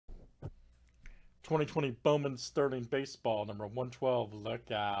2020 Bowman Sterling Baseball, number 112.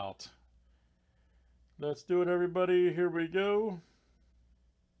 Look out. Let's do it, everybody. Here we go.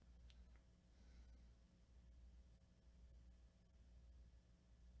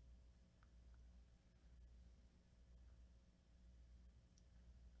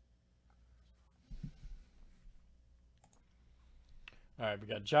 All right, we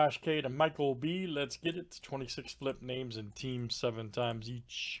got Josh K to Michael B. Let's get it. 26 flip names and teams 7 times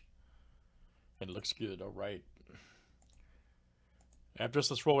each. It looks good. All right. After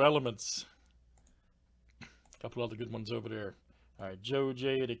this, let's roll elements. A couple other good ones over there. All right, Joe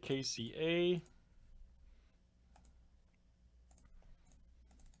J to KCA.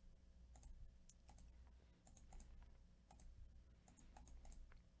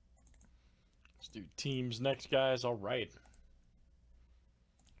 Let's do teams next, guys. All right.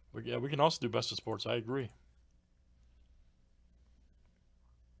 Yeah, we can also do best of sports. I agree.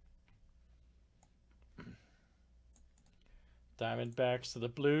 Diamondbacks to the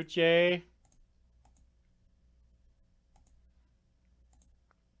Blue Jay.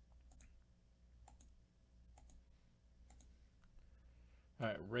 All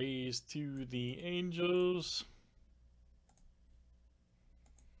right, Rays to the Angels.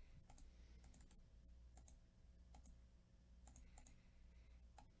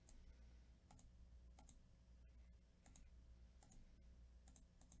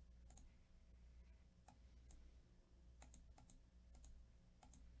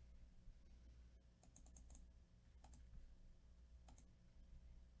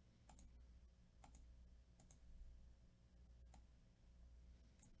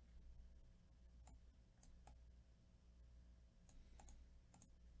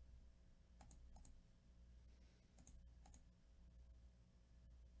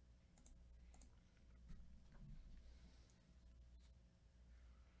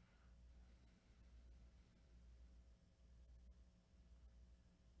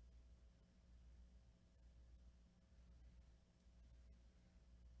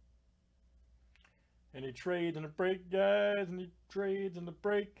 Any trades in the break, guys? Any trades in the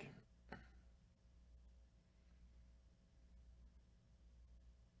break?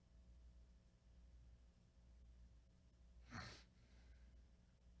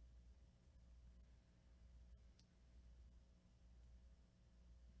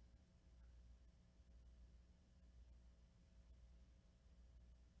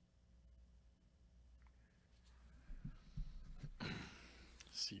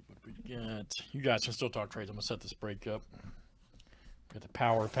 See what we got. You guys can still talk trades. I'm gonna set this break up. Got the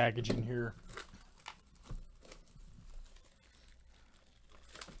power packaging here.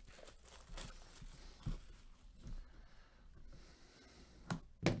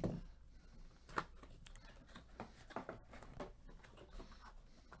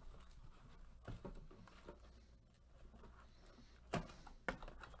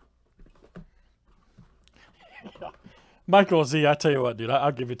 Michael Z, I tell you what, dude,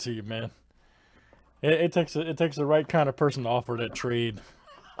 I'll give it to you, man. It takes the right kind of person to offer that trade.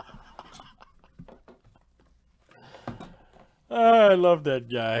 I love that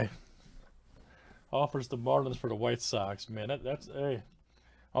guy. Offers the Marlins for the White Sox, man. That's hey,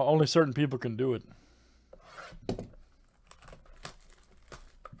 only certain people can do it.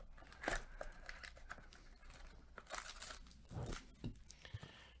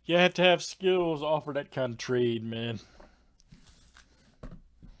 You have to have skills to offer that kind of trade, man.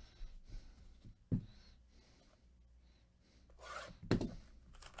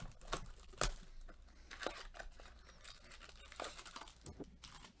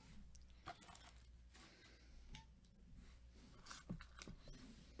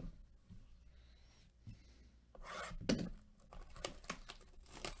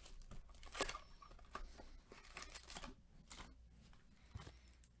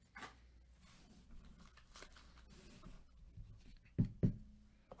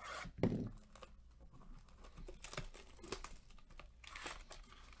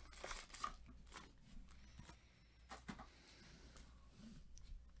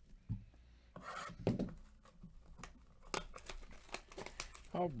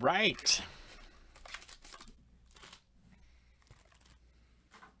 All right.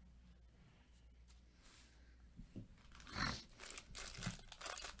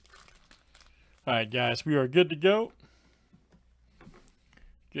 All right, guys, we are good to go.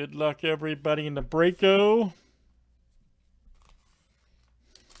 Good luck, everybody, in the breako.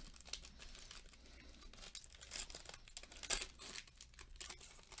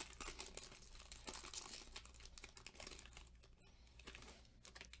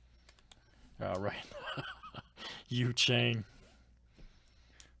 All right. Yu Chang.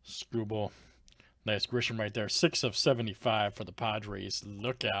 Screwball. Nice Grisham right there. 6 of 75 for the Padres.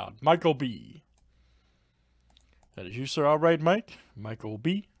 Look out. Michael B. That is you, sir. All right, Mike. Michael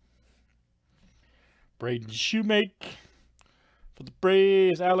B. Braden Shoemake for the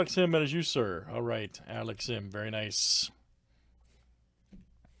Braves. Alex M. That is you, sir. All right, Alex M. Very nice.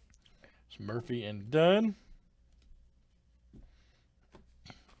 It's Murphy and Dunn.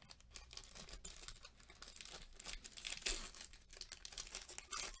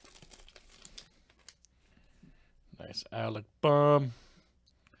 Nice Alec Bum.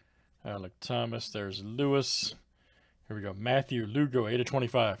 Alec Thomas. There's Lewis. Here we go. Matthew Lugo, 8 of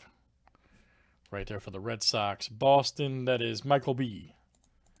 25. Right there for the Red Sox. Boston, that is Michael B.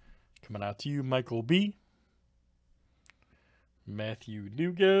 Coming out to you, Michael B. Matthew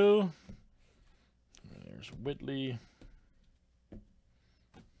Lugo. There's Whitley.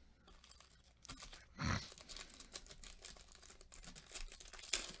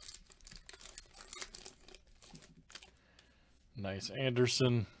 Nice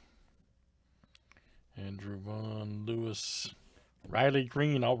Anderson. Andrew Vaughn, Lewis. Riley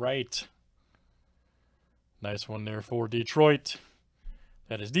Green, all right. Nice one there for Detroit.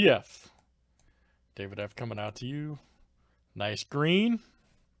 That is DF. David F. coming out to you. Nice green.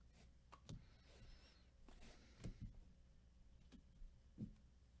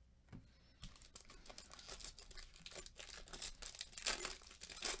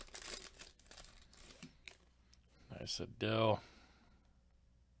 Nice Adele.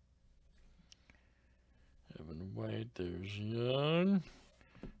 Evan White. There's Young.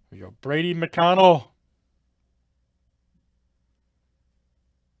 We go Brady McConnell.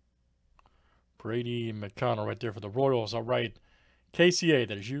 Brady McConnell right there for the Royals. All right. KCA,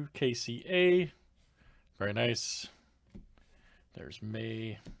 that is you. KCA. Very nice. There's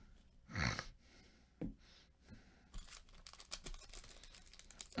May.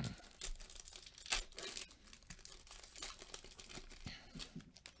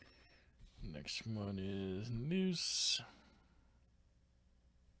 Next one is Noose.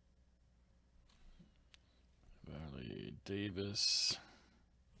 Valley Davis.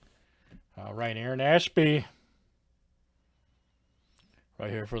 All right, Aaron Ashby.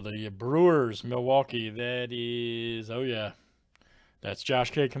 Right here for the Brewers, Milwaukee. That is, oh yeah. That's Josh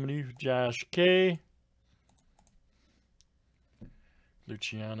K coming to you. Josh K.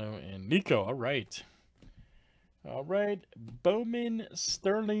 Luciano and Nico. All right. All right. Bowman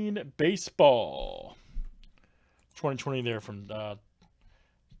Sterling Baseball. 2020 there from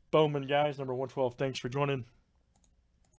Bowman, guys. Number 112. Thanks for joining.